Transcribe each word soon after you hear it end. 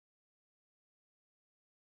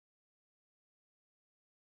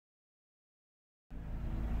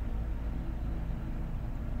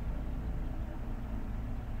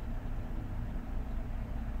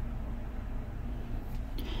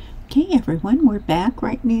Okay everyone, we're back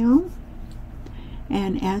right now,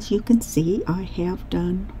 and as you can see I have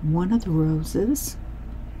done one of the roses,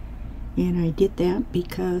 and I did that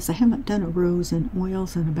because I haven't done a rose in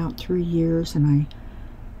oils in about 3 years, and I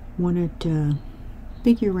wanted to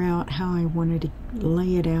figure out how I wanted to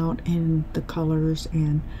lay it out in the colors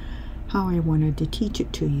and how I wanted to teach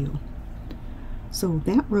it to you. So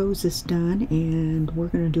that rose is done, and we're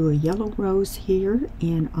going to do a yellow rose here,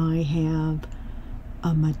 and I have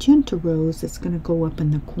a magenta rose that's going to go up in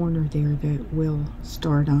the corner there that we'll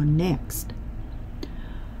start on next.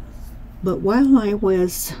 But while I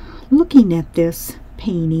was looking at this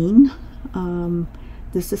painting,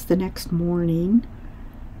 this is the next morning,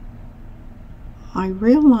 I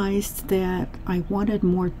realized that I wanted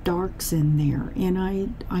more darks in there, and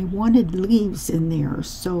I wanted leaves in there,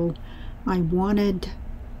 so I wanted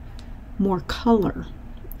more color.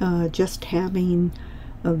 Just having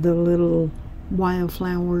the little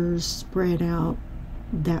wildflowers spread out,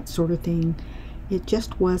 that sort of thing, it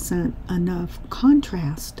just wasn't enough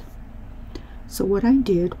contrast. So what I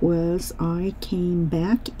did was I came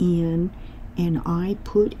back in and I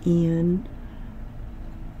put in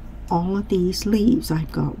all of these leaves.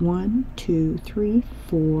 I've got 1, 2, 3,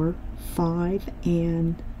 4, 5,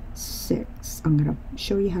 and 6. I'm going to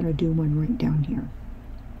show you how to do one right down here.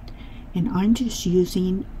 And I'm just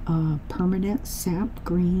using a permanent sap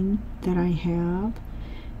green that I have,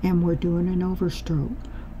 and we're doing an overstroke.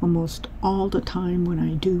 Almost all the time when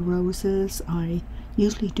I do roses, I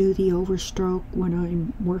usually do the overstroke when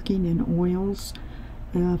I'm working in oils,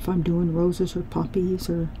 if I'm doing roses or poppies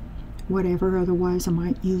or whatever. Otherwise I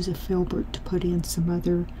might use a filbert to put in some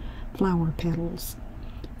other flower petals.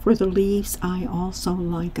 For the leaves, I also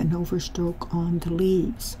like an overstroke on the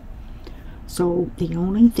leaves. So the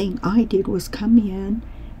only thing I did was come in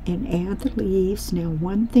and add the leaves. Now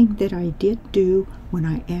one thing that I did do when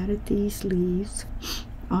I added these leaves,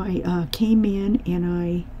 I came in and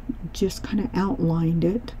I just kind of outlined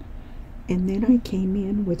it, and then I came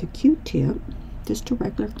in with a Q-tip, just a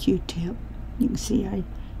regular Q-tip. You can see I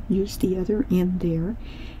used the other end there,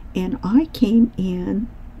 and I came in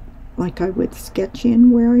like I would sketch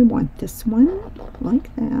in where I want this one,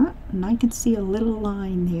 like that, and I can see a little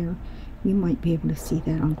line there. You might be able to see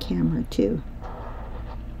that on camera too.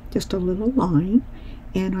 Just a little line,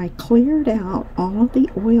 and I cleared out all of the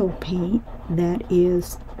oil paint that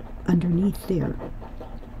is underneath there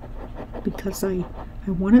because I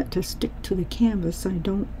want it to stick to the canvas. I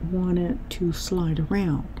don't want it to slide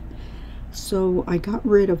around. So I got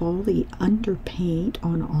rid of all the underpaint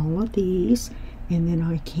on all of these, and then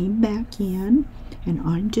I came back in, and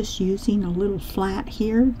I'm just using a little flat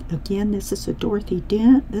here. Again, this is a Dorothy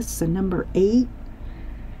Dent. This is a number 8.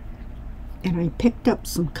 And I picked up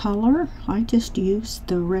some color. I just used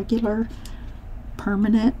the regular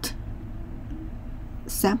permanent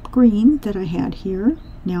sap green that I had here.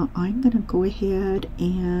 Now I'm going to go ahead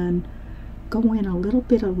and go in a little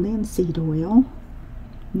bit of linseed oil.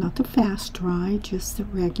 Not the fast dry, just the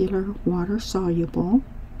regular water soluble.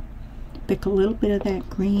 Pick a little bit of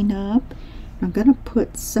that green up. I'm going to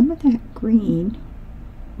put some of that green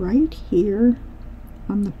right here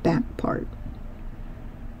on the back part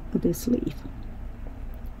of this leaf.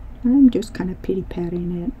 I'm just kind of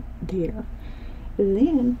pity-patting it there.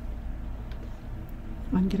 Then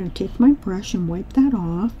I'm going to take my brush and wipe that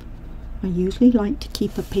off. I usually like to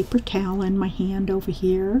keep a paper towel in my hand over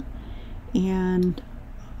here, and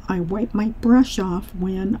I wipe my brush off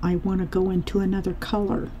when I want to go into another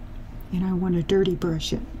color and I want to dirty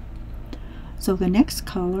brush it. So the next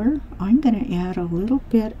color, I'm going to add a little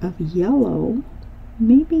bit of yellow,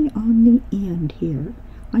 maybe on the end here.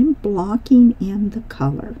 I'm blocking in the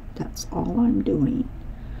color. That's all I'm doing.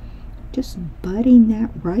 Just budding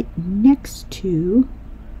that right next to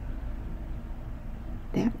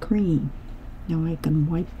that green. Now I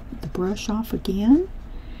can wipe the brush off again,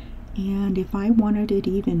 and if I wanted it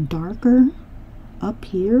even darker up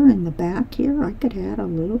here in the back here, I could add a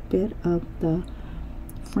little bit of the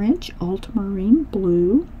French ultramarine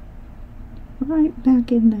blue right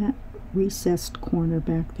back in that recessed corner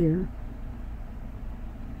back there.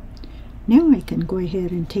 Now I can go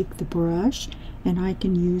ahead and take the brush, and I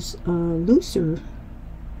can use a looser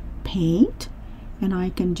paint, and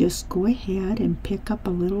I can just go ahead and pick up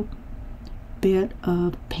a little bit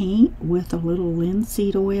of paint with a little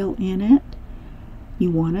linseed oil in it.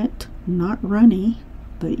 You want it not runny,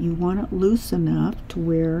 but you want it loose enough to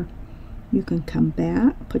where you can come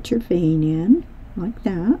back, put your vein in like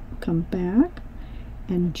that, come back,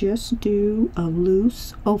 and just do a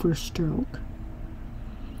loose overstroke.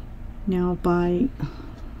 Now by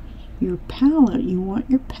your palette, you want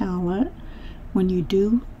your palette, when you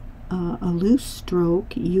do a loose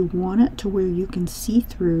stroke, you want it to where you can see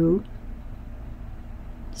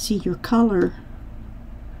your color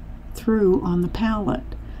through on the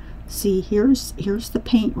palette. See, here's the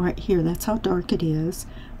paint right here. That's how dark it is.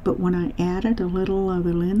 But when I added a little of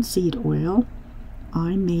the linseed oil,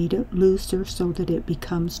 I made it looser so that it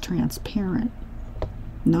becomes transparent.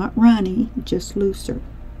 Not runny, just looser.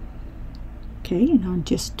 Okay, and I'll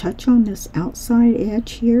just touch on this outside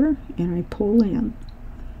edge here, and I pull in.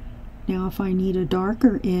 Now if I need a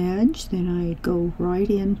darker edge, then I go right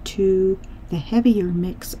into the heavier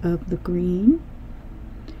mix of the green,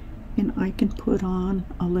 and I can put on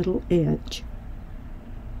a little edge.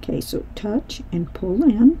 Okay, so touch and pull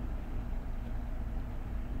in,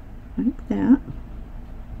 like that.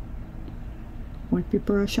 Wipe your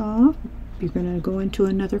brush off. If you're going to go into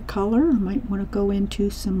another color, you might want to go into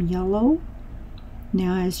some yellow.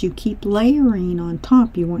 Now as you keep layering on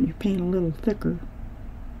top, you want your paint a little thicker,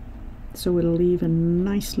 so it'll leave a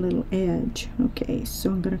nice little edge. Okay, so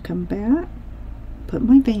I'm going to come back, put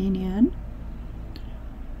my vein in.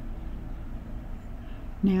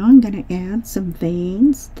 Now I'm going to add some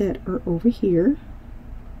veins that are over here.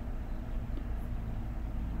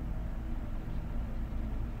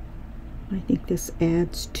 I think this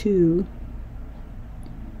adds two.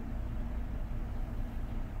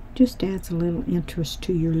 Just adds a little interest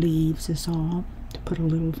to your leaves is all, to put a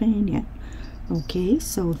little vein in. Okay,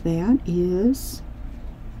 so that is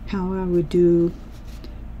how I would do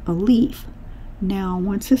a leaf. Now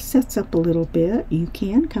once this sets up a little bit, you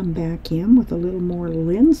can come back in with a little more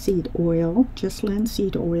linseed oil, just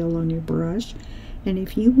linseed oil on your brush. And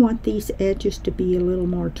if you want these edges to be a little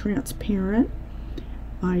more transparent,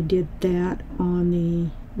 I did that on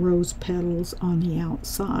the rose petals on the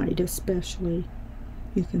outside especially.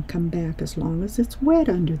 You can come back as long as it's wet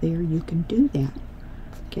under there, you can do that.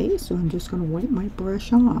 Okay, so I'm just going to wipe my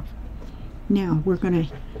brush off. Now we're going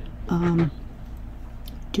to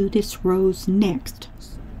do this rose next.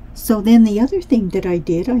 So then the other thing that I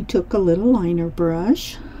did, I took a little liner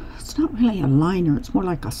brush. It's not really a liner, it's more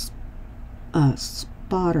like a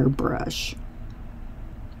spotter brush.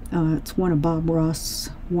 It's one of Bob Ross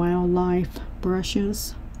Wildlife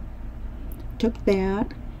brushes. Took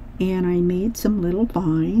that and I made some little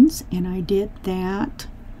vines, and I did that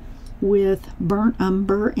with burnt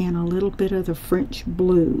umber and a little bit of the French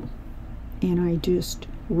blue. And I just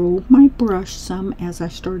rolled my brush some as I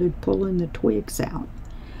started pulling the twigs out.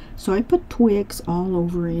 So I put twigs all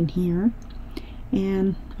over in here,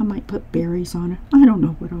 and I might put berries on it. I don't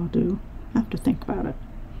know what I'll do. I have to think about it.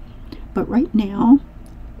 But right now,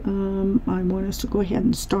 I want us to go ahead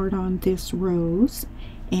and start on this rose.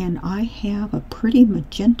 And I have a pretty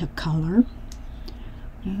magenta color,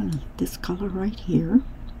 this color right here,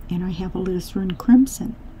 and I have alizarin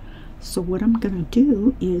crimson. So what I'm going to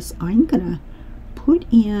do is I'm going to put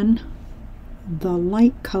in the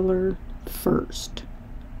light color first,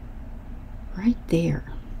 right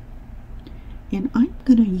there. And I'm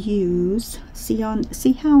going to use, see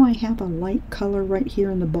how I have a light color right here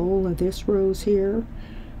in the bowl of this rose here?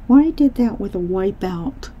 Well, I did that with a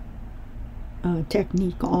wipeout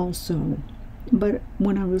technique also, but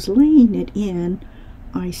when I was laying it in,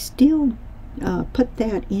 I still put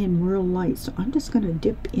that in real light. So I'm just going to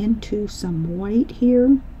dip into some white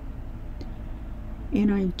here,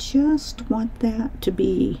 and I just want that to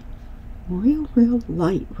be real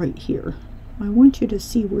light right here. I want you to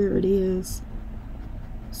see where it is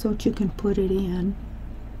so that you can put it in.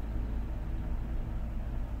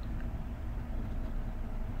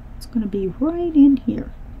 It's going to be right in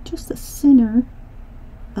here, just the center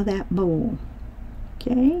of that bowl.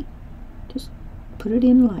 Okay, just put it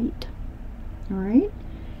in light. All right,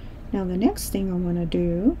 now the next thing I want to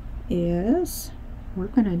do is we're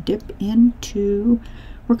going to dip into,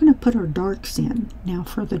 we're going to put our darks in. Now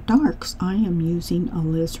for the darks, I am using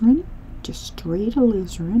alizarin, just straight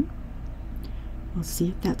alizarin. We'll see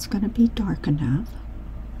if that's going to be dark enough.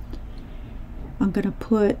 I'm going to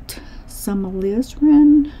put some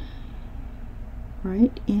alizarin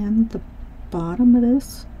right in the bottom of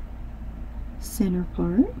this center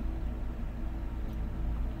part.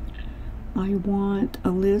 I want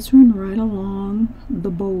alizarin right along the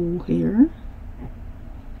bowl here,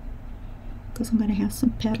 because I'm going to have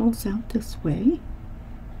some petals out this way.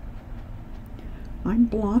 I'm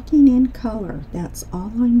blocking in color. That's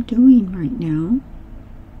all I'm doing right now.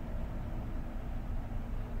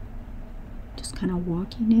 Just kind of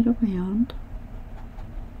walking it around.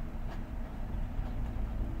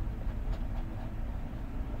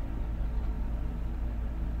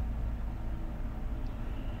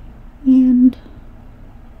 And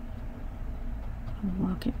I'll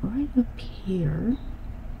walk it right up here.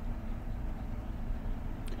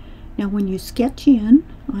 Now when you sketch in,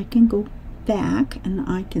 I can go back and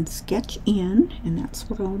I can sketch in, and that's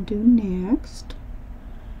what I'll do next.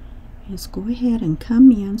 Is go ahead and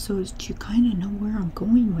come in so that you kind of know where I'm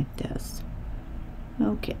going with this.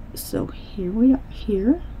 Okay, so here we are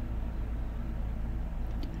here,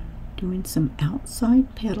 doing some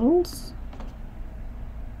outside petals,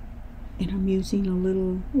 and I'm using a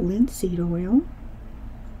little linseed oil.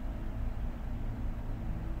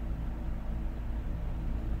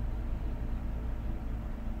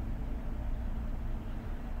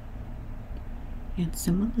 And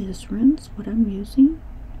some alizarin's what I'm using.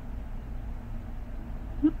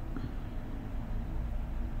 It'll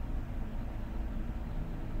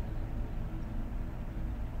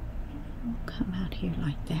come out here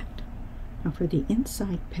like that. Now for the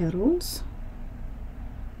inside petals,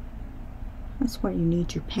 that's why you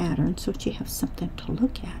need your pattern, so that you have something to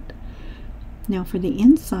look at. Now for the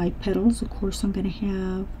inside petals, of course, I'm going to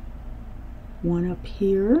have one up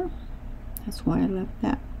here. That's why I left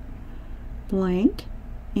that blank.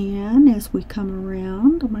 And as we come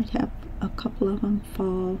around, I might have a couple of them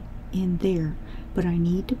fall in there. But I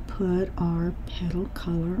need to put our petal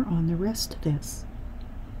color on the rest of this.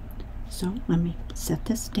 So let me set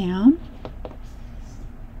this down.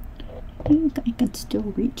 I think I can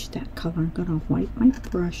still reach that color. I'm going to wipe my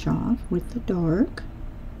brush off with the dark.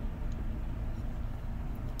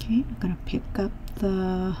 Okay, I'm going to pick up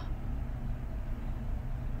the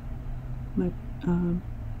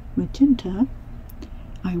magenta.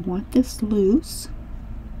 I want this loose.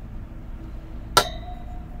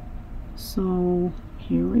 So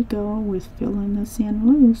here we go with filling this in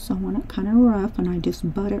loose. I want it kind of rough, and I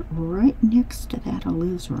just butt it right next to that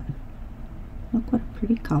alizarin. Look what a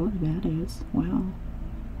pretty color that is. Wow.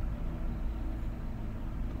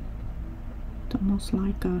 It's almost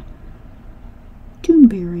like a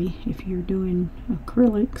toonberry if you're doing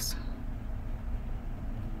acrylics.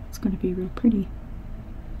 It's going to be real pretty.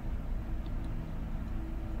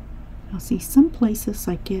 Now see, some places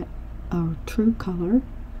I get a true color,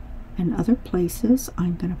 and other places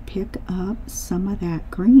I'm going to pick up some of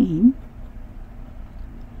that green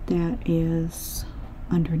that is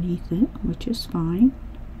underneath it, which is fine.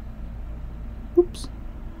 Oops,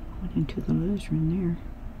 went into the alizarin there.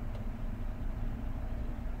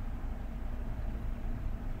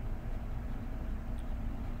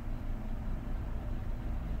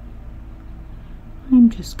 I'm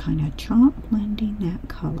just kind of chomp blending that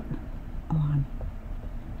color on.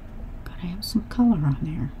 Gotta have some color on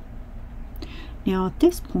there. Now at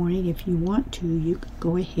this point, if you want to, you can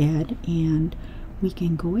go ahead and we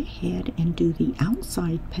can go ahead and do the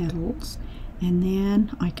outside petals, and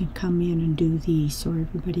then I can come in and do these so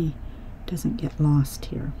everybody doesn't get lost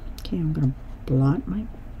here. Okay, I'm going to blot my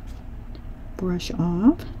brush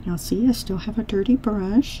off. Now see, I still have a dirty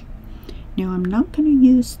brush. Now I'm not going to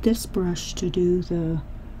use this brush to do the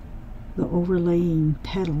overlaying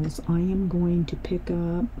petals. I am going to pick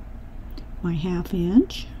up my 1/2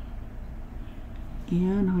 inch,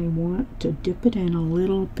 and I want to dip it in a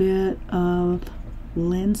little bit of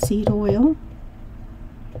linseed oil,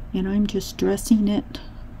 and I'm just dressing it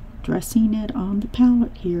on the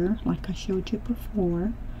palette here like I showed you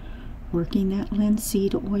before, working that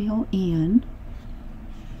linseed oil in.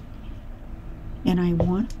 And I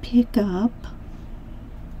want to pick up,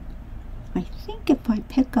 I think if I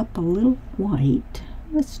pick up a little white,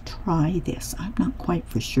 let's try this. I'm not quite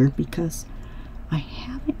for sure because I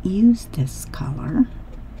haven't used this color,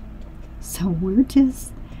 so we're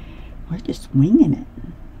just winging it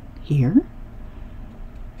here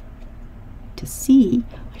to see.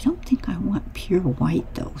 I don't think I want pure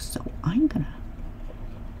white though, so I'm gonna,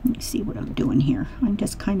 let me see what I'm doing here. I'm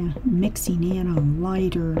just kind of mixing in a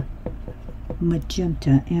lighter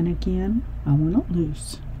magenta, and again I want it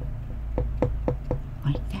loose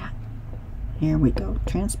like that. There we go,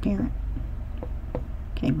 transparent.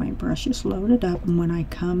 Okay, my brush is loaded up, and when I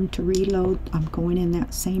come to reload, I'm going in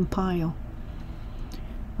that same pile.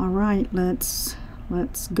 All right, let's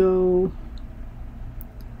go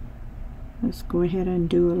ahead and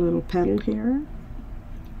do a little petal here.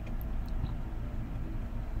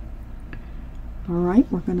 All right,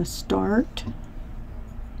 we're going to start.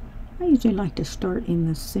 I usually like to start in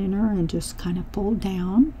the center and just kind of pull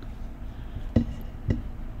down.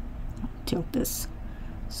 I'll tilt this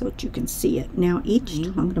so that you can see it. Now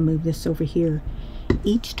I'm going to move this over here.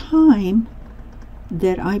 Each time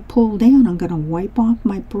that I pull down, I'm going to wipe off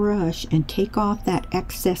my brush and take off that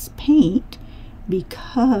excess paint,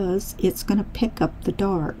 because it's going to pick up the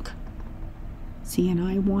dark. See, and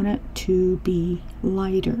I want it to be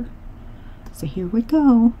lighter. So here we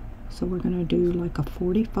go. So we're going to do like a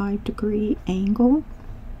 45-degree angle,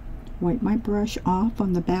 Wipe my brush off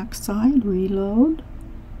on the back side, reload.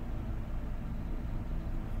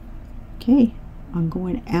 Okay, I'm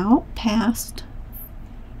going out past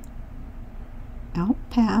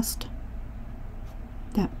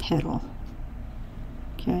that petal.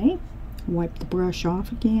 Okay, wipe the brush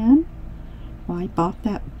off again. Wipe off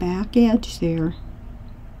that back edge there,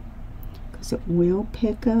 because it will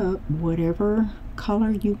pick up whatever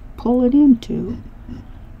color you pull it into.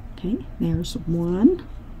 Okay, there's one.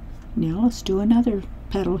 Now let's do another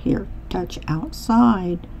petal here. Touch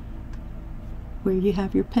outside where you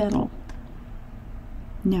have your petal.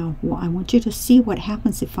 Now, I want you to see what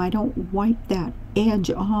happens if I don't wipe that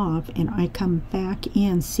edge off and I come back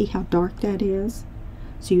in. See how dark that is?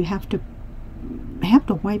 So you have to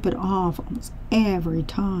wipe it off almost every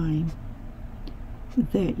time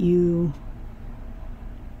that you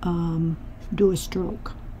do a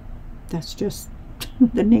stroke. That's just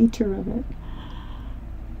the nature of it.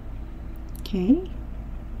 Okay,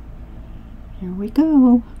 here we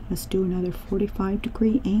go. Let's do another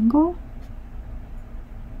 45-degree angle.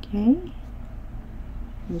 Okay,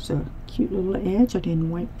 there's a cute little edge. I didn't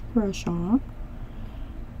wipe the brush off,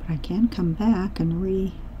 but I can come back and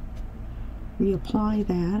reapply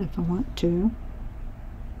that if I want to.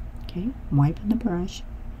 Okay, wiping the brush.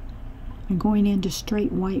 I'm going into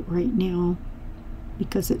straight white right now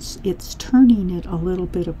because it's turning it a little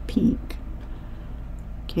bit of pink.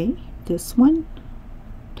 Okay, this one,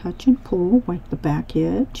 touch and pull, wipe the back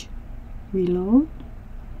edge, reload,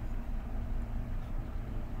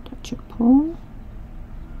 touch and pull,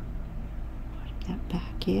 wipe that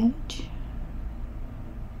back edge.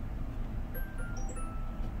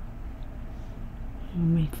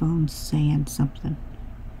 And my phone's saying something.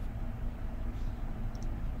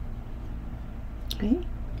 Okay,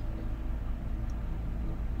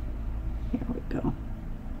 there we go.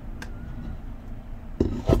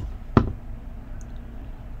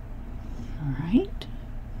 Alright,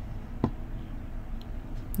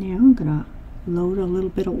 now I'm going to load a little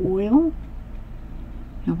bit of oil,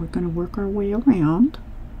 and we're going to work our way around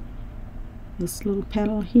this little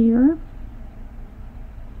petal here.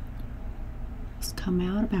 Let's come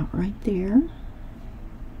out about right there.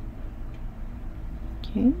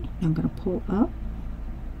 Okay, I'm going to pull up.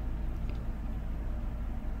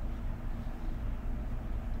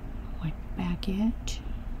 Wipe the back edge.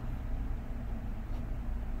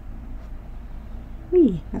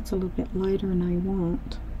 Whee, that's a little bit lighter than I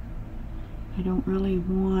want. I don't really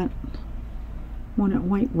want it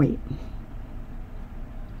white weight.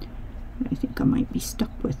 I think I might be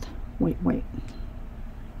stuck with white weight.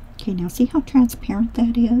 Okay, now see how transparent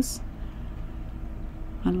that is?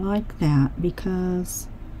 I like that because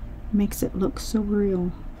it makes it look so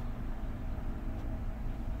real.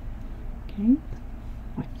 Okay,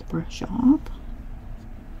 wipe the brush off.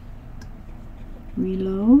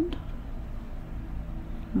 Reload.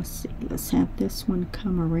 Let's see, let's have this one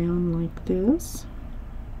come around like this.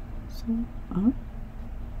 So, up,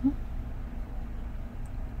 up.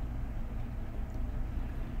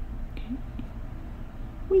 Okay.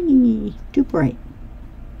 Whee! Too bright.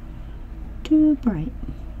 Too bright.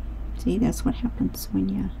 See, that's what happens when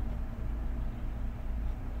you...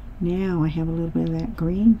 Now I have a little bit of that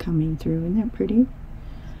green coming through. Isn't that pretty?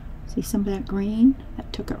 See some of that green?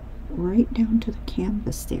 That took it right down to the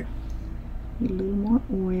canvas there. A little more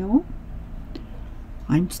oil.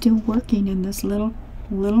 I'm still working in this little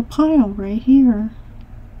pile right here.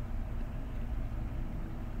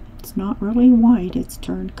 It's not really white, it's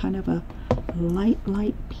turned kind of a light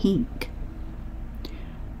pink.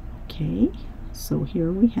 Okay, so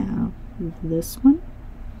here we have this one.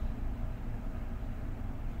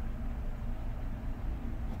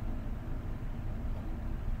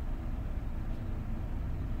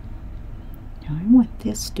 Now I want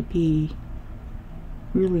this to be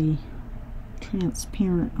really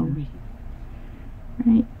transparent over here,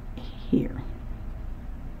 right here.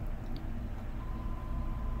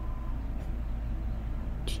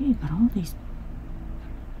 Gee, got all these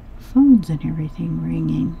phones and everything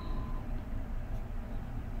ringing.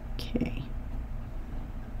 Okay,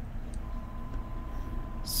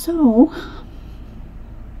 so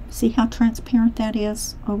see how transparent that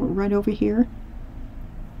is right over here?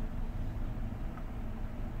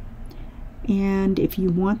 And if you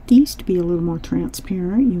want these to be a little more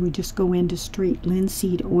transparent, you would just go into straight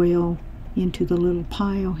linseed oil into the little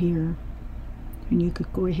pile here, and you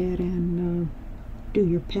could go ahead and do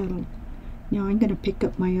your petal. Now I'm going to pick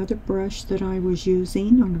up my other brush that I was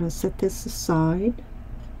using. I'm going to set this aside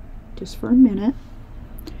just for a minute.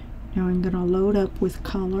 Now I'm going to load up with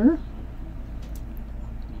color,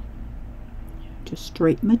 just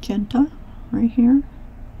straight magenta right here.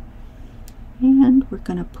 And we're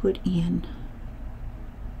going to put in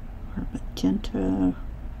our magenta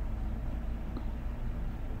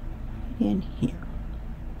in here.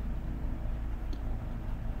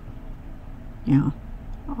 Now,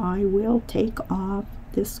 I will take off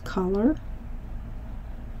this color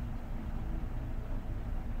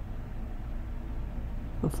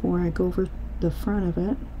before I go over the front of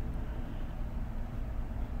it.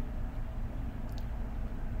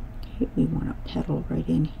 Okay, we want a petal right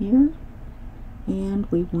in here, and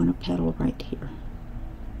we want a petal right here.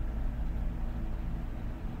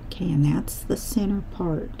 Okay, and that's the center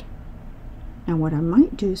part. Now what I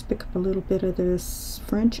might do is pick up a little bit of this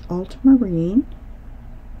French ultramarine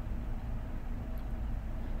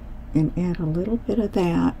and add a little bit of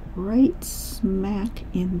that right smack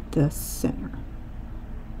in the center,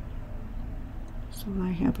 so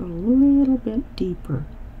I have a little bit deeper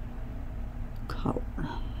color,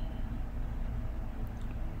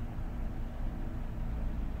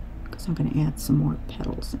 because I'm going to add some more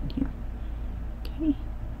petals in here. Okay,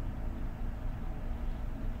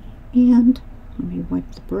 and let me wipe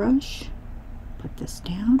the brush, put this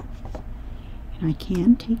down, and I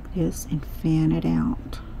can take this and fan it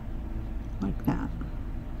out like that.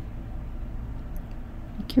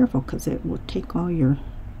 Be careful, because it will take all your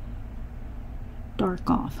dark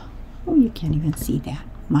off. Oh, you can't even see that.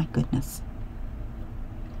 My goodness.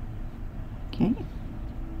 Okay,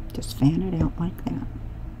 just fan it out like that.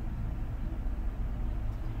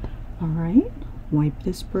 Alright, wipe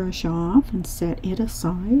this brush off and set it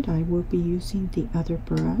aside. I will be using the other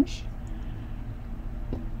brush.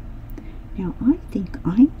 Now I think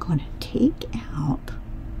I'm going to take out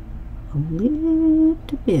a little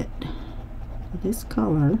bit of this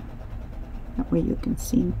color. That way you can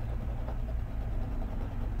see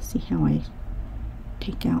how I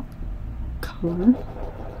take out color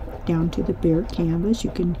down to the bare canvas.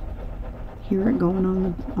 You can hear it going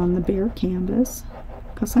on the bare canvas,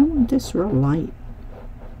 because I want this real light.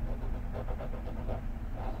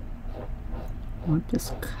 I want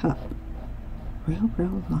this cup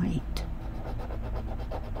real light.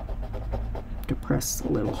 To press a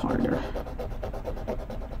little harder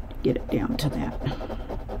to get it down to that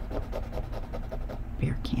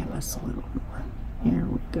bare canvas a little more. There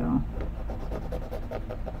we go.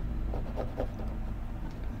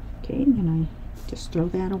 Okay, then I just throw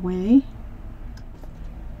that away.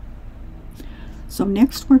 So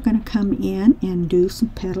next we're going to come in and do some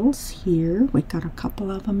petals here. We got a couple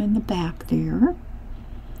of them in the back there.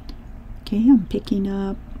 Okay, I'm picking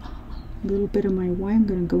up a little bit of my white. I'm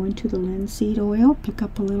going to go into the linseed oil, pick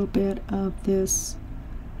up a little bit of this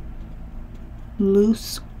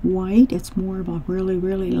loose white. It's more of a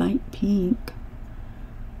really light pink.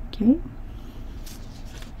 Okay,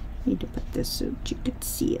 need to put this so that you can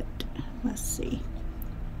see it. Let's see.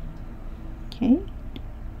 Okay,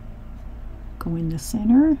 go in the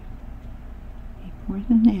center. Need more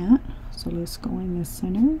than that, so let's go in the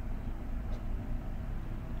center.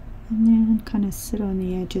 And then kind of sit on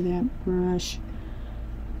the edge of that brush.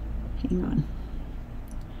 Hang on.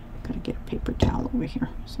 Gotta get a paper towel over here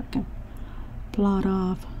so I can blot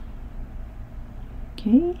off.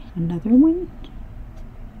 Okay, another one.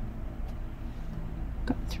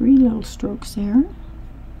 Got 3 little strokes there.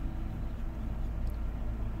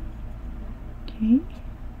 Okay,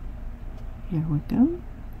 there we go.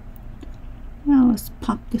 Now let's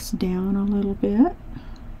pop this down a little bit.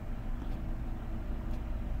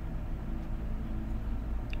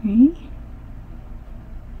 3,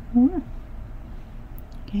 4.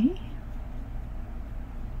 Okay.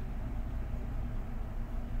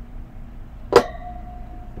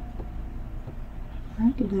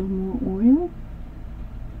 Right, a little more oil.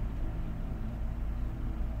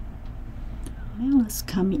 Now let's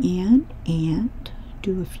come in and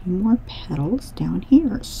do a few more petals down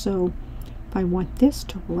here. So if I want this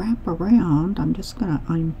to wrap around,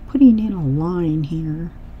 I'm putting in a line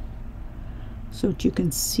here so that you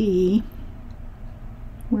can see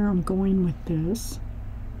where I'm going with this,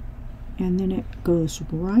 and then it goes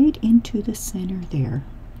right into the center there.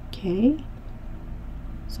 Okay,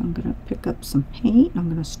 so I'm going to pick up some paint. I'm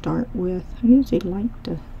going to start with, I usually like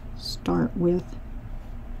to start with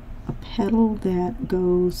a petal that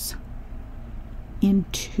goes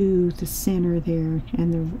into the center there,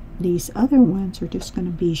 and these other ones are just going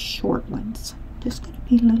to be short ones, just going to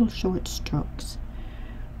be little short strokes.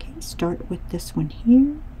 Okay, start with this one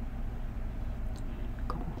here,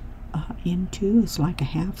 go into, it's like a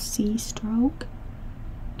half C stroke.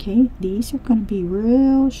 Okay, these are going to be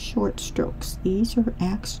real short strokes. These are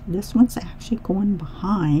this one's actually going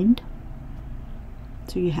behind,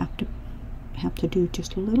 so you have to do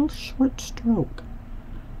just a little short stroke.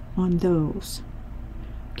 on those.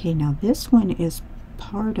 Okay, now this one is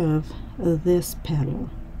part of this petal.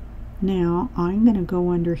 Now I'm going to go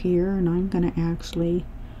under here and I'm going to actually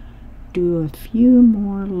do a few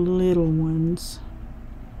more little ones.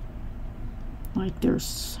 Like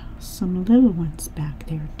there's some little ones back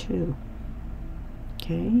there too.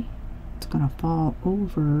 Okay, it's going to fall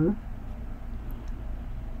over.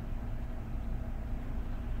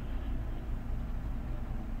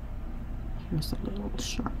 Here's a little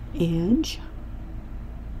sharp edge.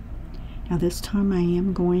 Now this time I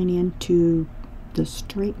am going into the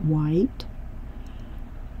straight white.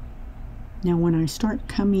 Now when I start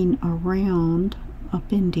coming around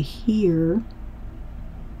up into here,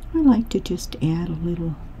 I like to just add a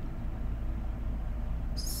little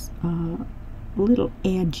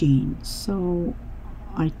edging. So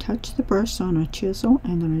I touch the brush on a chisel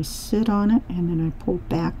and then I sit on it and then I pull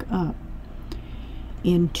back up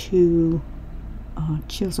into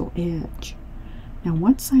chisel edge. Now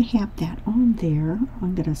once I have that on there,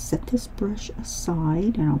 I'm going to set this brush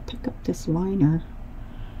aside and I'll pick up this liner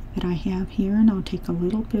that I have here and I'll take a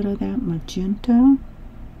little bit of that magenta.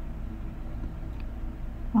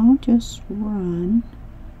 I'll just run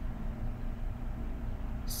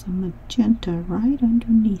some magenta right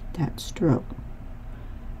underneath that stroke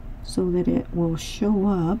so that it will show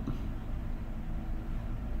up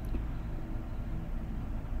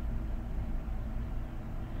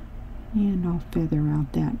and I'll feather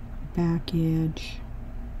out that back edge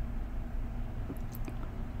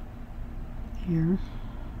there.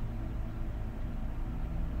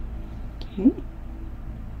 Okay,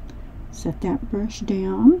 set that brush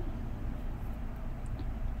down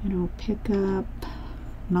and I'll pick up,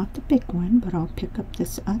 not the big one, but I'll pick up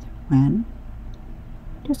this other one.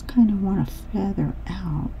 Just kind of want to feather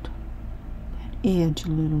out that edge a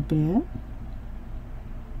little bit.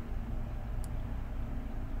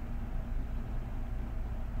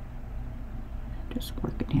 Just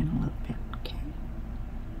work it in a little bit, okay.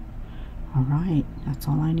 Alright, that's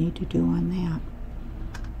all I need to do on that.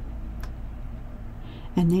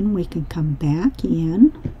 And then we can come back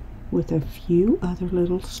in with a few other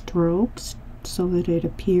little strokes so that it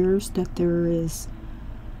appears that there is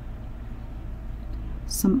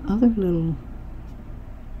some other little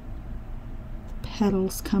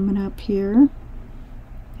petals coming up here.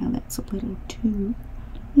 Now that's a little too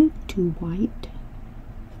white.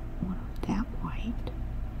 That white.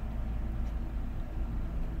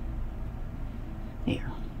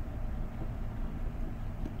 There.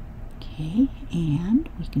 Okay, and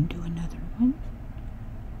we can do another one.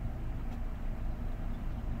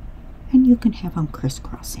 And you can have them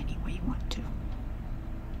crisscross any way you want to.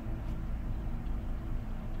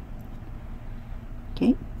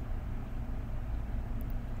 Okay.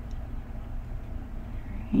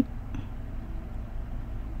 Alright.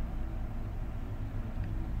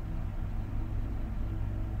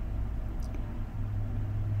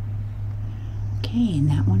 Okay, and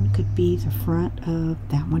that one could be the front of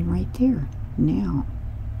that one right there. Now,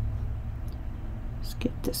 let's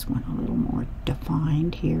get this one a little more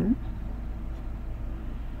defined here.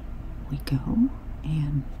 We go,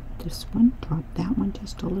 and this one, drop that one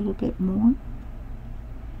just a little bit more.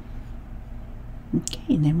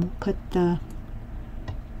 Okay, and then we'll put the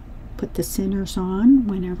centers on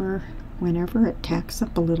whenever it tacks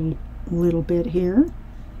up a little bit here.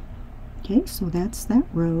 Okay, so that's that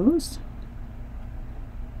rose.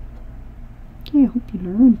 Okay, I hope you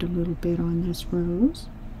learned a little bit on this rose.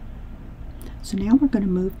 So now we're going to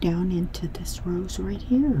move down into this rose right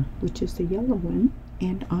here, which is the yellow one,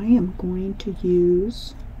 and I am going to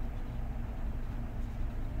use,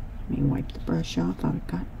 let me wipe the brush off, I've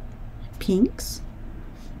got pinks.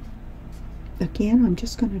 Again, I'm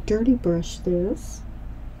just going to dirty brush this.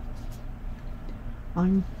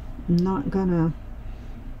 I'm not gonna,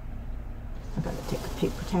 I gotta take a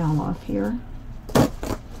paper towel off here.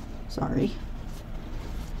 Sorry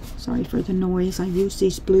for the noise. I use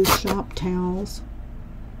these blue shop towels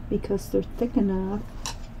because they're thick enough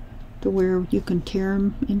to where you can tear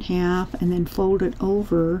them in half and then fold it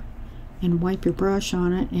over and wipe your brush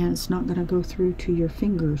on it, and it's not going to go through to your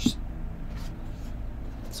fingers.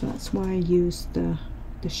 So that's why I use the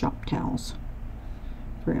shop towels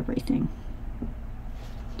for everything.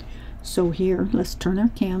 So here, let's turn our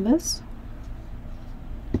canvas.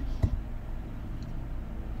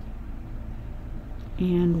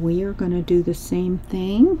 And we are going to do the same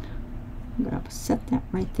thing. I'm going to set that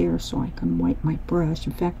right there so I can wipe my brush.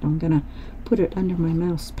 In fact, I'm going to put it under my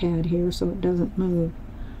mouse pad here so it doesn't move.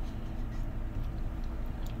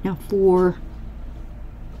 Now for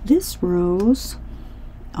this rose,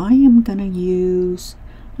 I am going to use,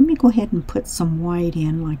 let me go ahead and put some white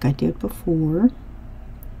in like I did before.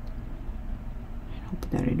 I hope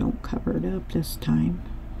that I don't cover it up this time.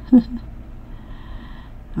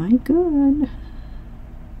 Not good.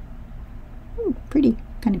 Ooh, pretty,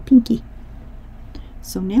 kind of pinky.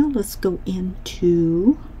 So now let's go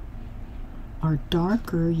into our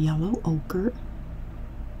darker yellow ochre.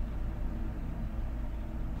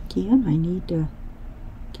 Again, I need to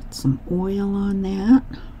get some oil on that.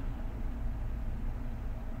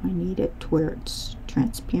 I need it to where it's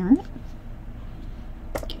transparent.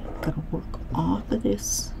 Okay, I'm going to work off of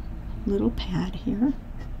this little pad here.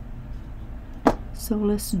 So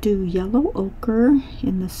let's do yellow ochre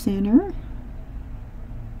in the center.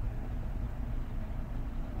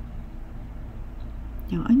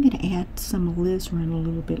 Now I'm going to add some alizarin a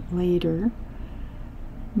little bit later.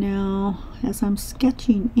 Now, as I'm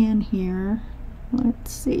sketching in here,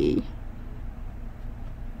 let's see,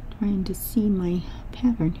 trying to see my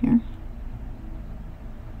pattern here.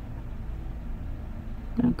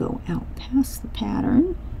 I'm going to go out past the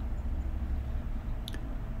pattern.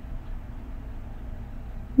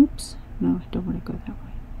 Oops, no, I don't want to go that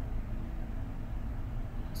way.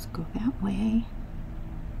 Let's go that way.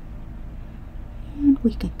 And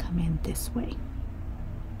we can come in this way.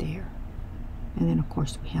 There. And then of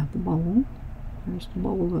course we have the bowl. There's the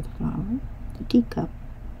bowl of the flower. The teacup.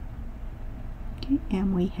 Okay,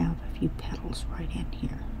 and we have a few petals right in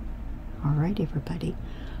here. Alright everybody,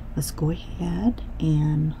 let's go ahead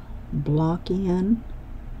and block in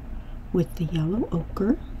with the yellow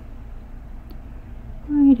ochre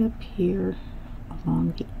right up here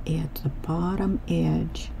along the edge, the bottom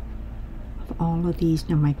edge of all of these.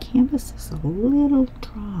 Now my canvas is a little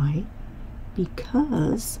dry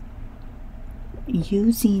because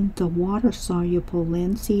using the water soluble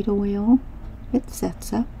linseed oil, it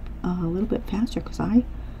sets up a little bit faster because I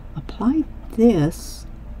applied this,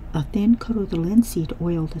 a thin coat of the linseed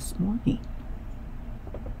oil this morning,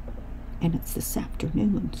 and it's this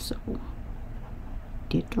afternoon, so it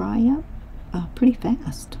did dry up pretty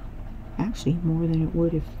fast, actually more than it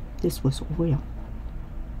would if this was oil.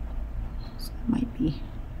 So that might be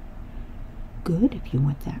good if you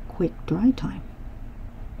want that quick dry time.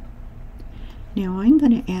 Now I'm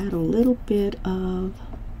going to add a little bit of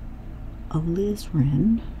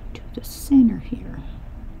alizarin to the center here.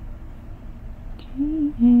 Okay,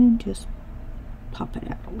 and just pop it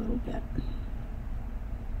out a little bit.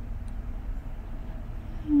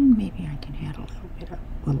 And maybe I can add a little bit of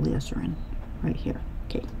alizarin right here.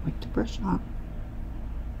 Okay, wipe the brush off.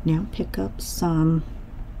 Now pick up some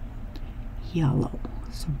yellow,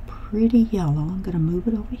 some pretty yellow. I'm going to move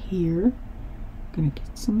it over here. Gonna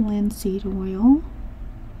get some linseed oil.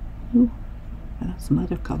 Ooh, I got some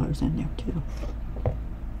other colors in there too.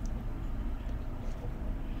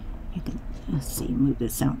 You can, let's see, move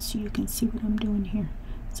this out so you can see what I'm doing here.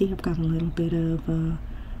 See, I've got a little bit of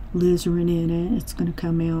alizarin in it. It's gonna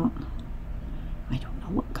come out. I don't know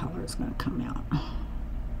what color is gonna come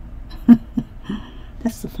out.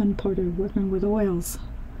 That's the fun part of working with oils.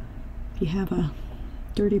 If you have a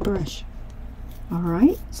dirty brush. All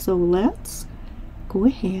right, so let's go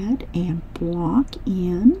ahead and block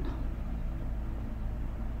in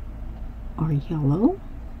our yellow.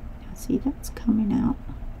 Now see, that's coming out.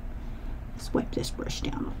 Let's wipe this brush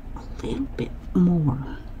down a little bit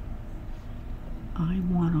more. I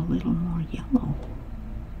want a little more yellow.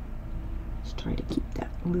 Let's try to keep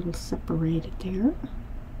that a little separated there.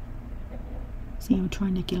 See, I'm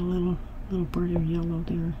trying to get a little brighter yellow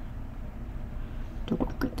there to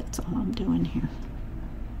work with. That's all I'm doing here.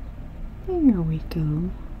 There we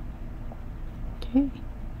go. Okay.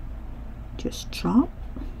 Just chop,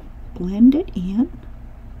 blend it in.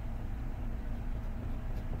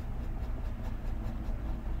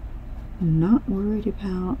 Not worried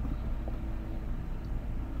about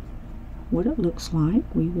what it looks like.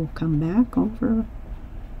 We will come back over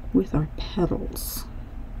with our petals.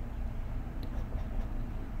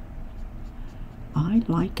 I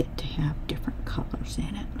like it to have different colors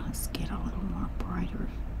in it. Let's get a little more brighter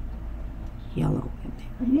yellow in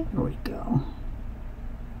there. There we go.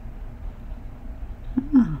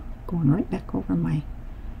 Going right back over my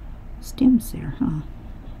stems there, huh?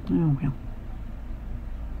 Oh well.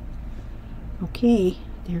 Okay,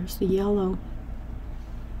 there's the yellow.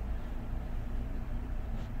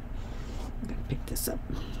 I'm gonna pick this up.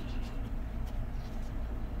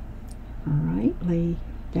 Alright, lay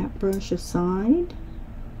that brush aside.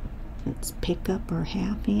 Let's pick up our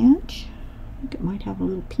 1/2 inch. I think it might have a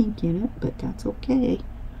little pink in it, but that's okay.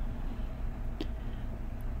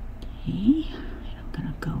 Okay, I'm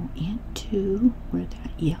gonna go into where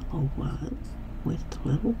that yellow was with the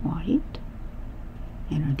little white,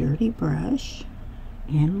 and a dirty brush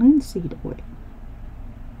and linseed oil.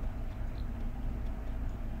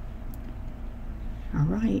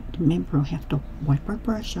 Alright, remember we have to wipe our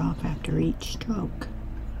brush off after each stroke.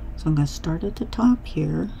 So I'm going to start at the top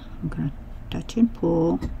here. I'm going to touch and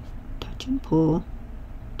pull, touch and pull,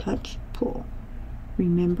 touch, pull.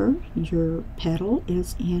 Remember, your petal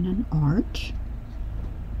is in an arch.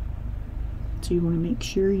 So you want to make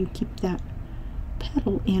sure you keep that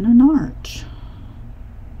petal in an arch.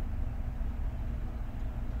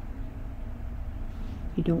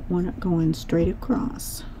 You don't want it going straight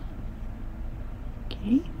across.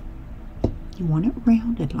 Okay? You want it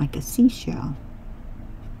rounded like a seashell.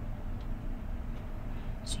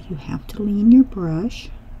 So you have to lean your brush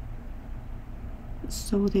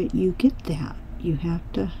so that you get that. You have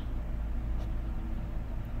to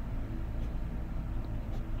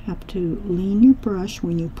lean your brush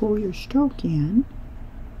when you pull your stroke in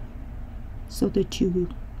so that you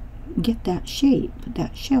get that shape,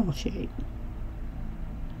 that shell shape.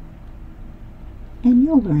 And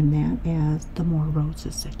you'll learn that as the more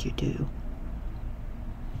roses that you do.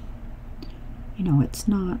 You know, it's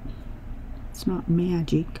not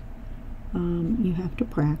magic. You have to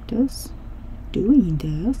practice doing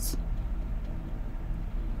this.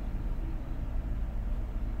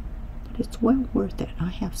 But it's well worth it. I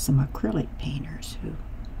have some acrylic painters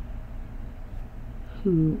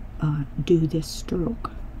who do this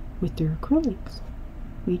stroke with their acrylics.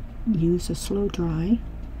 We use a slow dry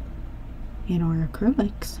in our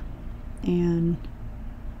acrylics, and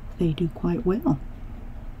they do quite well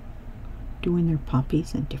doing their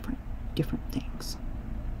poppies and different things.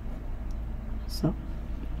 So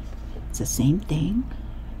it's the same thing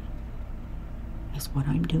as what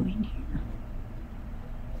I'm doing here.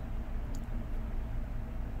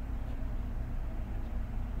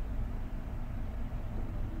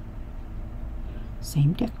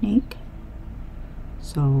 Same technique.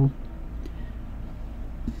 So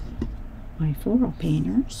my floral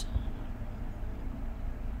painters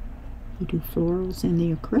who do florals in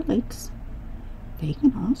the acrylics, they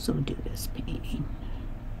can also do this painting.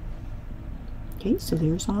 Okay, so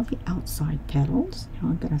there's all the outside petals. Now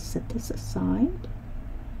I'm going to set this aside.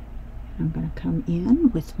 I'm going to come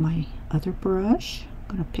in with my other brush.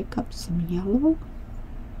 I'm going to pick up some yellow.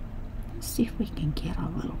 Let's see if we can get a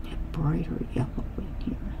little bit brighter yellow in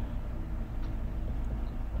here.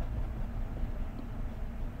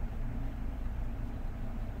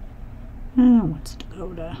 I want to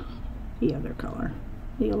go to the other color,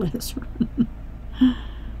 the alizarin.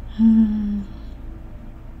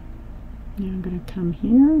 Now I'm going to come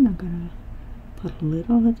here and I'm going to put a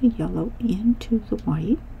little of the yellow into the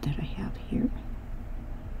white that I have here.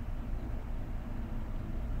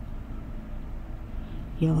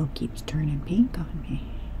 Yellow keeps turning pink on me.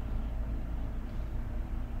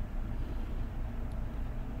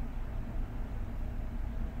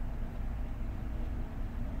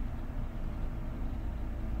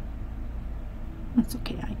 That's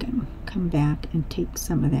okay, I can come back and take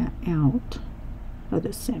some of that out of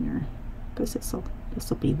the center because this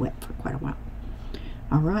will be wet for quite a while.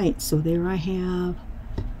 Alright, so there I have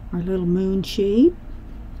our little moon shape.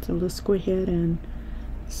 So let's go ahead and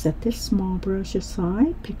set this small brush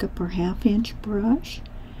aside, pick up our 1/2 inch brush.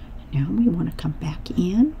 Now we want to come back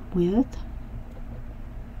in with,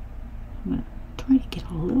 I'm going to try to get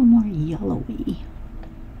a little more yellowy.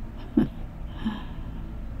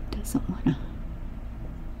 Doesn't want to.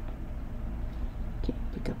 Okay,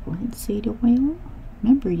 pick up linseed oil.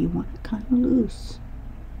 Remember, you want it kind of loose.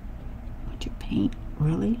 You want your paint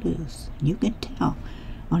really loose. You can tell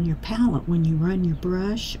on your palette when you run your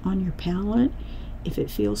brush on your palette, if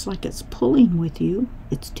it feels like it's pulling with you,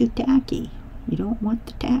 it's too tacky. You don't want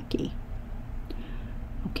the tacky.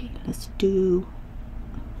 Okay, let's do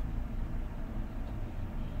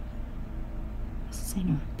the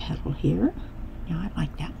center petal here. Now I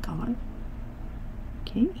like that color.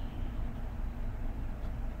 Okay.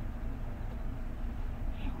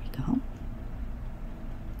 There we go.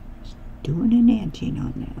 Just doing an edging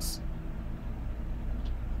on this.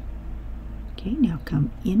 Okay, now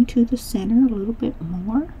come into the center a little bit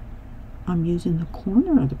more. I'm using the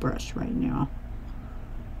corner of the brush right now.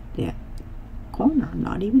 That corner, I'm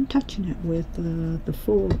not even touching it with the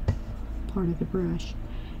full part of the brush.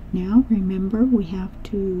 Now remember, we have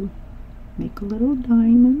to make a little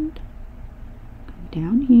diamond. Come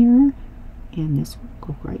down here, and this will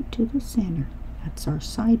go right to the center. That's our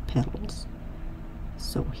side petals.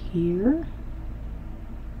 So here,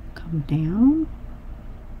 come down,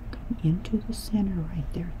 into the center right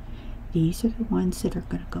there. These are the ones that are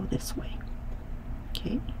going to go this way.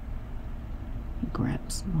 Okay, grab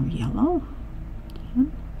some more yellow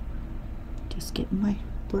on. Just getting my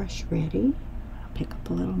brush ready. I'll pick up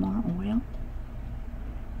a little more oil.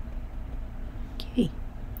 Okay,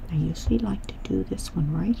 I usually like to do this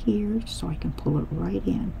one right here so I can pull it right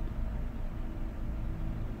in.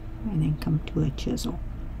 And then come to a chisel.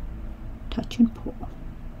 Touch and pull.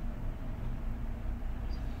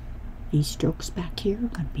 These strokes back here are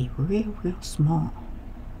going to be real, real small.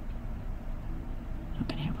 Not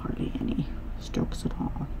going to have hardly any strokes at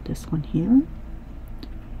all. This one here.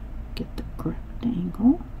 Get the correct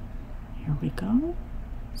angle. Here we go.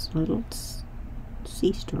 It's a little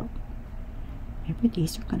C stroke. Remember,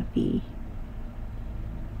 these are going to be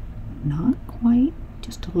not quite,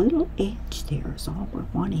 just a little edge there is all we're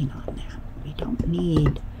wanting on that. We don't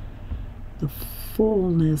need the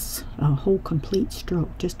fullness, a whole complete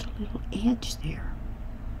stroke, just a little edge there.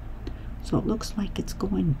 So it looks like it's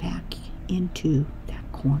going back into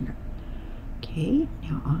that corner. Okay,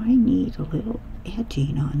 now I need a little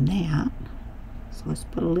edging on that. So let's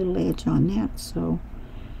put a little edge on that. So,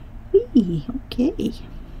 whee, okay.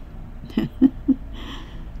 A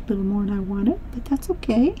little more than I wanted, but that's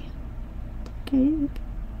okay. Okay,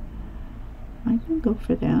 I can go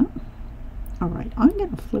for that. Alright, I'm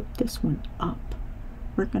going to flip this one up.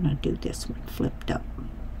 We're going to do this one flipped up.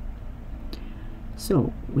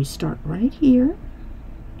 So we start right here,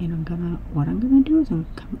 and what I'm gonna do is I'm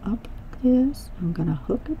gonna come up like this. I'm gonna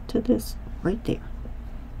hook it to this right there.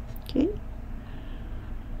 Okay.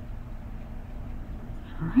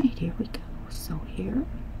 Alright, here we go. So here,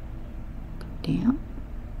 go down,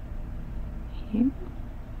 here,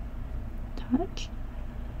 touch.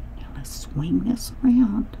 Now let's swing this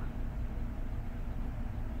around.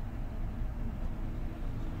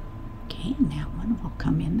 Okay, and that one will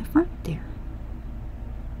come in the front there.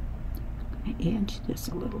 I'm going to edge this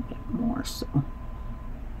a little bit more. So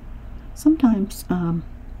sometimes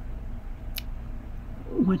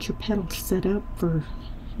once your petal's set up for,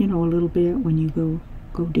 you know, a little bit, when you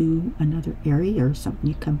go do another area or something,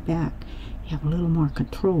 you come back, you have a little more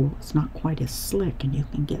control. It's not quite as slick, and you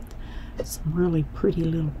can get some really pretty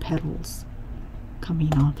little petals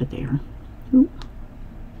coming off of there. Ooh.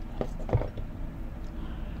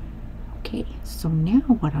 Okay, so now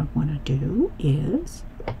what I want to do is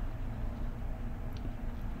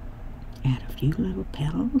add a few little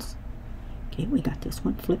petals. Okay, we got this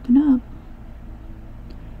one flipping up.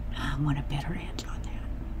 I want a better edge on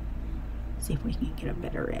that. See if we can get a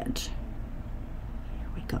better edge. Here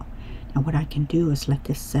we go. Now what I can do is let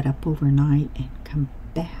this set up overnight and come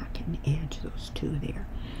back and edge those two there.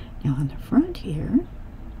 Now on the front here,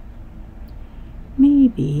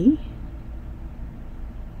 maybe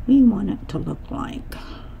we want it to look like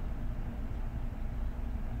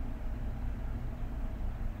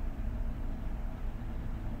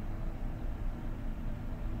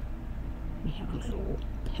we have a little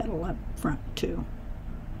petal up front too.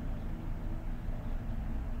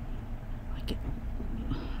 Like it,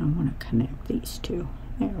 I want to connect these two.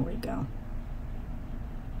 There we go.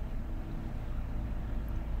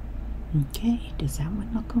 Okay, does that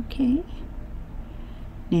one look okay?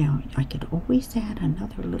 Now, I could always add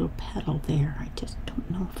another little petal there. I just don't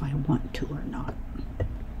know if I want to or not.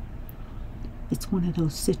 It's one of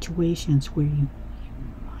those situations where you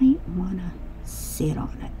might want to sit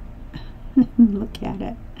on it. Look at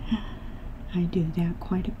it. I do that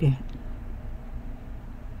quite a bit.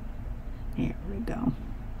 There we go.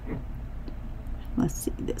 Let's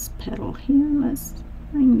see this petal here. Let's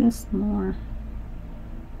bring this more.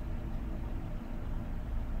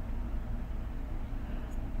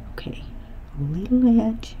 Okay, a little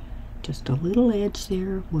edge, just a little edge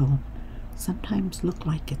there will sometimes look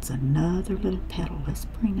like it's another little petal. Let's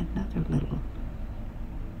bring another little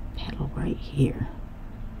petal right here.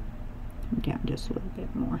 Come down just a little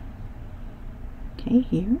bit more. Okay,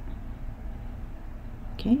 here.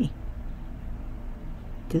 Okay.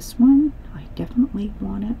 This one, I definitely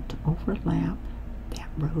want it to overlap that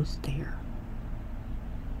rose there.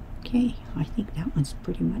 Okay, I think that one's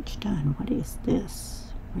pretty much done. What is this?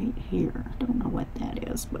 Right here. I don't know what that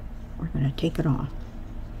is, but we're going to take it off.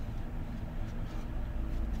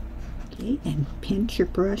 Okay, and pinch your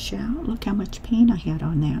brush out. Look how much paint I had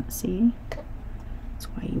on that, see? That's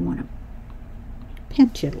why you want to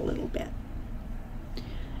pinch it a little bit.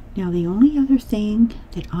 Now the only other thing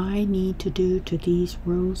that I need to do to these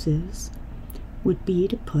roses would be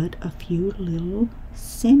to put a few little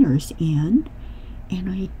centers in, and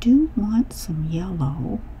I do want some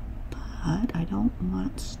yellow. But I don't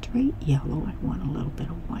want straight yellow. I want a little bit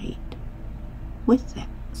of white with that.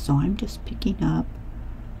 So I'm just picking up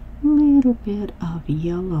a little bit of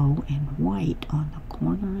yellow and white on the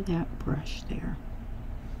corner of that brush there.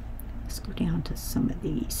 Let's go down to some of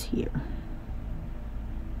these here.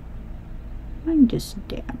 I'm just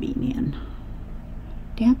dabbing in.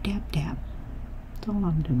 Dab, dab, dab. That's all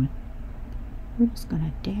I'm doing. We're just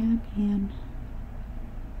going to dab in,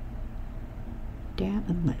 dab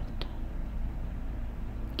and lift.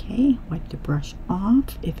 Okay, wipe the brush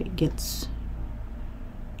off. If it gets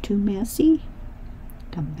too messy,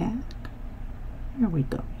 come back. There we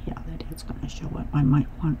go. Yeah, that is going to show up. I might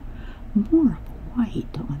want more of a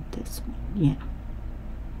white on this one. Yeah,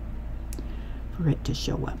 for it to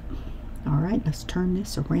show up. Alright, let's turn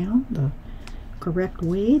this around the correct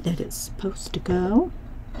way that it's supposed to go.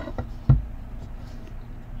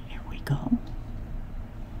 There we go.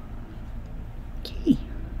 Okay,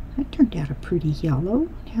 that turned out a pretty yellow.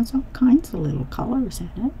 It has all kinds of little colors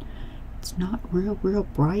in it. It's not real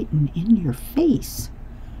bright and in your face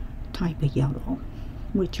type of yellow,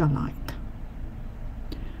 which I like.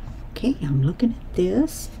 Okay, I'm looking at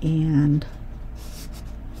this and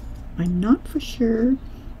I'm not for sure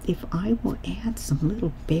if I will add some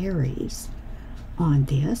little berries on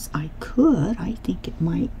this. I could. I think it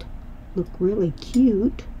might look really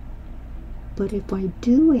cute. But if I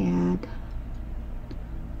do add,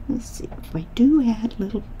 let's see, if I do add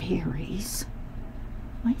little berries,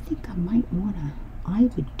 I think I might want to, I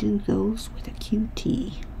would do those with a QT.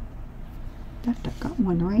 In fact, I've got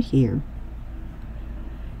one right here.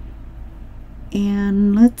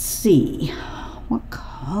 And let's see, what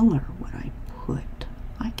color would I put?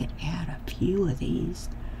 I could add a few of these.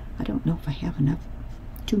 I don't know if I have enough,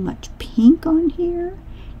 too much pink on here.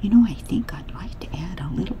 You know, I think I'd like to add a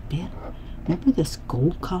little bit. Remember this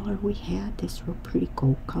gold color we had? This real pretty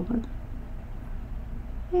gold color?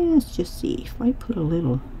 Let's just see if I put a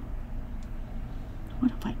little,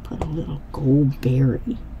 what if I put a little gold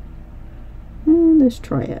berry? Let's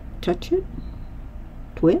try it. Touch it,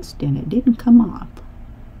 twist, and it didn't come off.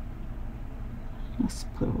 Let's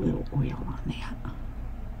put a little oil on that.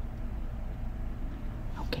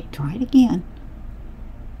 Okay, try it again.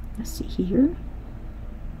 Let's see here.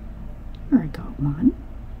 There I got one.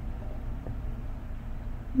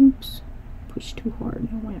 Oops, pushed too hard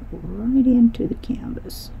and it went right into the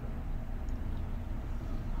canvas.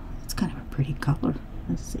 It's kind of a pretty color.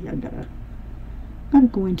 Let's see, I gotta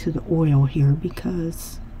go into the oil here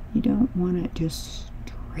because you don't want it just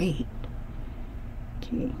straight.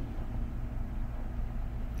 Okay.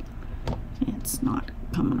 It's not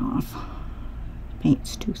coming off.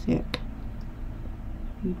 Paint's too thick.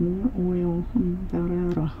 Need more oil. I'm about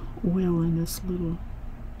out of oil in this little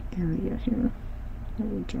area here.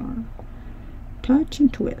 Little jar. Touch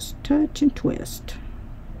and twist. Touch and twist.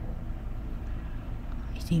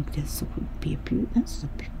 I think this would be that's a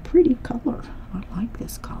pretty color. I like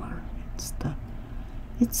this color.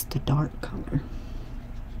 It's the dark color.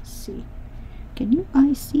 Let's see. Can you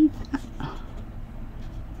guys see that?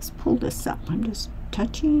 Let's pull this up. I'm just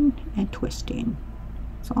touching and twisting.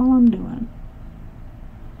 That's all I'm doing.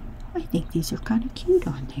 I think these are kind of cute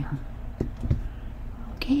on there.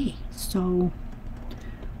 Okay, so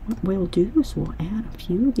what we'll do is we'll add a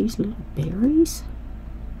few of these little berries.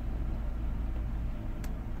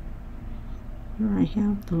 Here I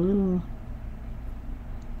have the little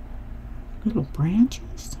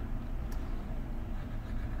branches.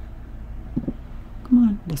 Come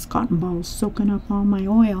on, this cotton ball is soaking up all my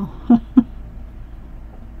oil.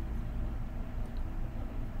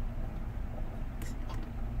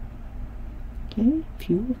 Okay, a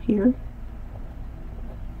few here.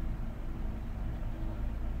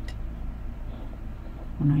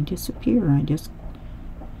 When I disappear, I just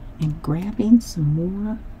am grabbing some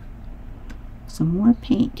more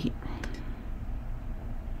paint here.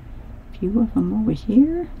 A few of them over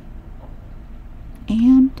here,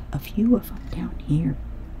 and a few of them down here.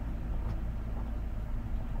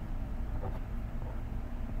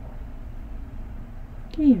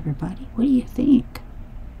 Okay, everybody, what do you think?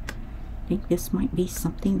 Think this might be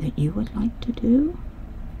something that you would like to do?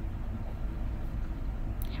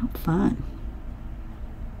 How fun.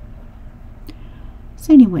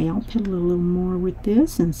 So anyway, I'll piddle a little more with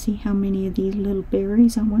this and see how many of these little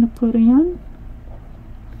berries I want to put in.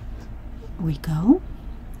 There we go.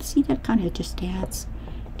 See, that kind of just adds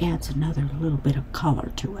another little bit of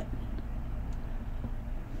color to it.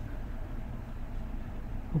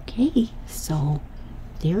 Okay, so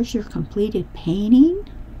there's your completed painting.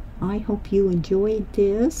 I hope you enjoyed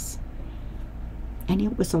this, and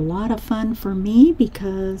it was a lot of fun for me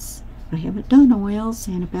because I haven't done oils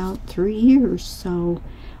in about 3 years, so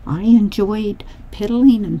I enjoyed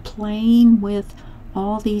piddling and playing with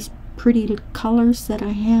all these pretty colors that I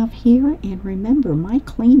have here. And remember, my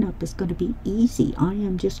cleanup is going to be easy. I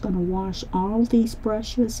am just going to wash all these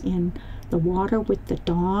brushes in the water with the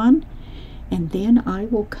Dawn, and then I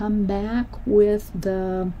will come back with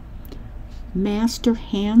the Master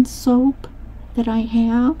hand soap that I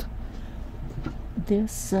have.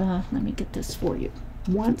 This let me get this for you.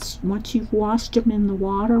 Once you've washed them in the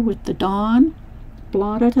water with the Dawn,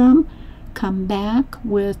 blotted them, come back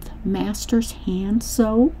with Master's hand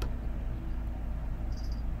soap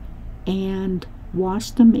and wash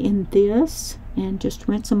them in this, and just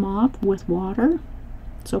rinse them off with water,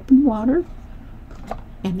 soap and water,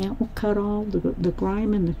 and that will cut all the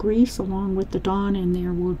grime and the grease, along with the Dawn in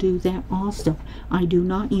there will do that also. I do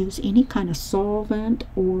not use any kind of solvent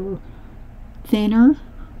or thinner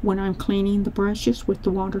when I'm cleaning the brushes with the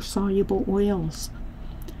water soluble oils.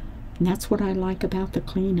 And that's what I like about the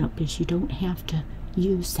cleanup, is you don't have to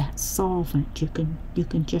use that solvent. You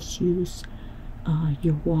can just use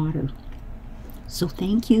your water. So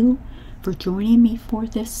thank you for joining me for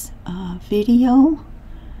this video,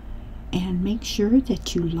 and make sure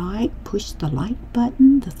that you push the like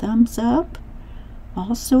button, the thumbs up.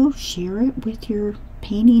 Also share it with your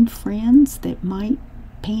painting friends that might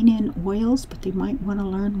paint in oils, but they might want to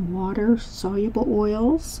learn water soluble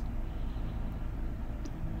oils.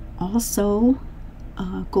 Also,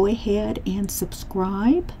 go ahead and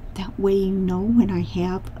subscribe. That way you know when I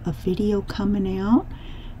have a video coming out.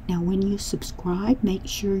 Now when you subscribe, make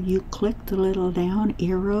sure you click the little down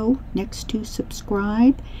arrow next to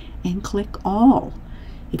subscribe and click all.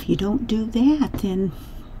 If you don't do that, then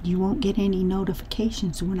you won't get any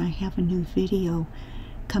notifications when I have a new video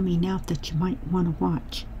coming out that you might want to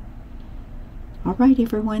watch. Alright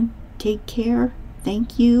everyone, take care.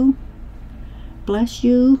 Thank you. Bless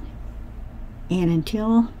you. And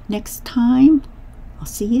until next time, I'll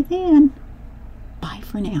see you then. Bye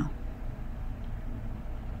for now.